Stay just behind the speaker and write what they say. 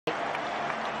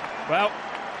Well,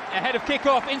 ahead of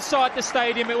kick-off inside the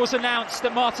stadium, it was announced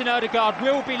that Martin Odegaard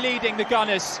will be leading the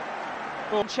Gunners.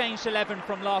 Changed 11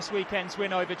 from last weekend's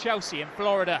win over Chelsea in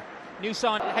Florida. New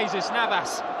sign Jesus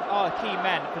Navas are key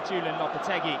men for Julian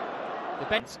Lopetegui. The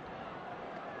bench.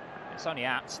 It's only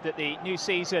apt that the new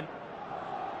season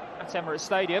at Emirates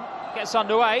Stadium gets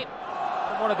underway.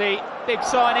 And one of the big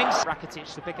signings,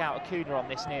 Rakitic to pick out Acuna on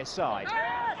this near side.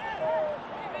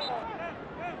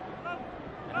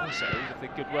 And also the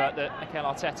good work that Mikel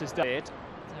Arteta's done.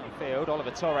 Downfield,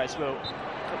 Oliver Torres will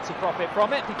look to profit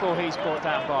from it before he's brought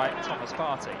down by Thomas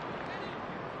Partey.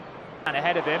 And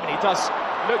ahead of him, and he does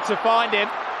look to find him.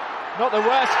 Not the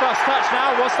worst first touch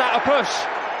now, was that a push?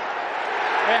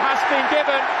 It has been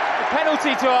given a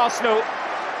penalty to Arsenal.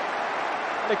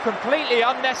 A completely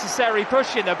unnecessary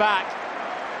push in the back.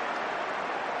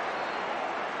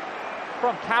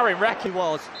 From Karim Reki.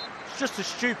 It's just a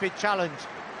stupid challenge.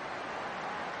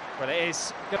 Well, it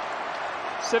is.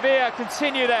 Sevilla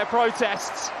continue their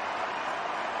protests.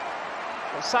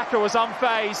 But Saka was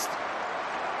unfazed.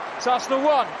 It's Arsenal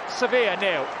 1, Sevilla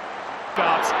 0.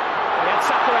 But he had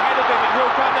Saka ahead of him. It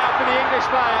will come now for the English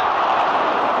player.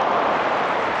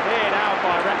 Cleared out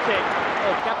by Reki.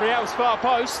 Gabriel's far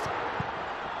post.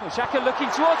 Xhaka looking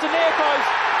towards the near post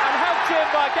and helped in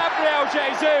by Gabriel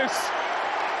Jesus.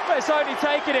 But it's only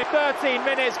taken it 13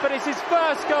 minutes, but it's his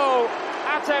first goal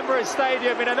at Emirates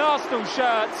Stadium in an Arsenal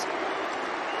shirt.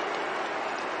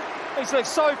 He's looked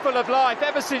so full of life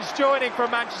ever since joining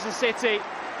from Manchester City.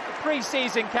 The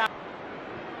pre-season camp.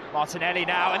 Martinelli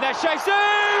now, and there's Jesus!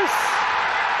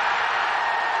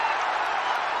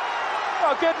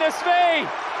 Oh, goodness me!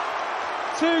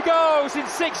 2 goals in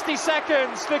 60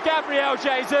 seconds for Gabriel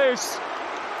Jesus.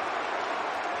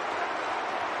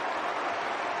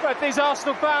 But these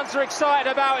Arsenal fans are excited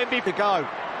about him. To go.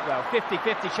 Well,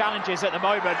 50-50 challenges at the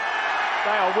moment.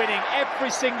 They are winning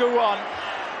every single one.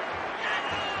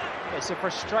 It's a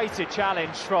frustrated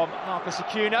challenge from Marcus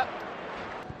Acuna.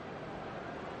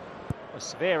 Well,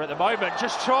 Sevilla at the moment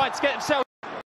just trying to get themselves